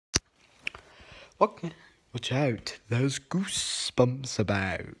What? Watch out, there's goosebumps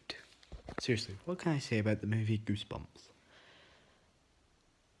about. Seriously, what can I say about the movie Goosebumps?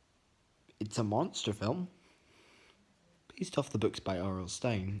 It's a monster film. Based off the books by R.L.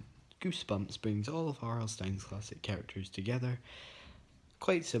 Stine, Goosebumps brings all of R.L. Stine's classic characters together,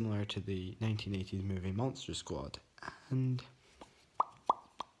 quite similar to the 1980s movie Monster Squad, and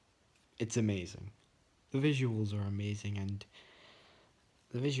it's amazing. The visuals are amazing,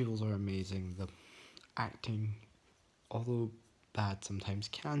 the acting, although bad sometimes,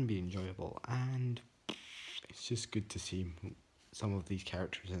 can be enjoyable, and it's just good to see some of these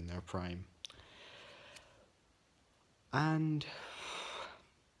characters in their prime. And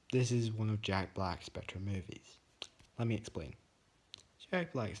this is one of Jack Black's better movies. Let me explain.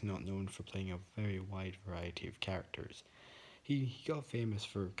 Jack Black is not known for playing a very wide variety of characters. He got famous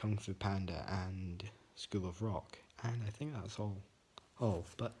for Kung Fu Panda and School of Rock, and I think that's all.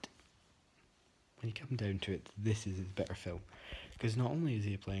 But when you come down to it, this is his better film. Because not only is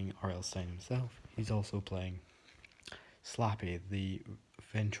he playing R.L. Stine himself, he's also playing Slappy, the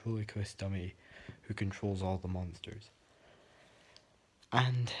ventriloquist dummy who controls all the monsters.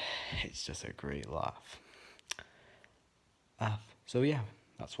 And it's just a great laugh. So yeah,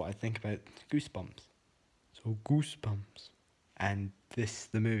 that's what I think about Goosebumps. So Goosebumps. And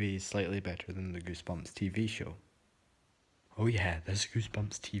the movie is slightly better than the Goosebumps TV show. Oh yeah, there's a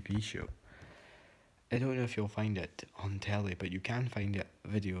Goosebumps TV show. I don't know if you'll find it on telly, but you can find it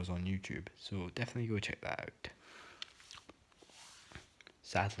videos on YouTube, so definitely go check that out.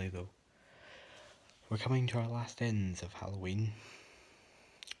 Sadly though, we're coming to our last ends of Halloween.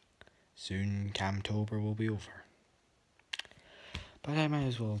 Soon Camtober will be over. But I might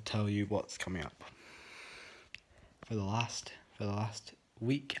as well tell you what's coming up. For the last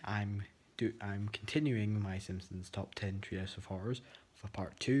week, I'm continuing my Simpsons Top 10 Treehouse of Horrors for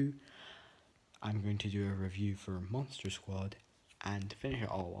part 2. I'm going to do a review for Monster Squad, and to finish it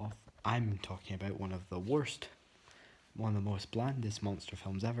all off, I'm talking about one of the most blandest monster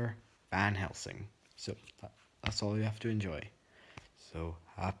films ever, Van Helsing. So that's all you have to enjoy. So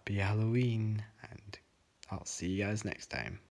happy Halloween, and I'll see you guys next time.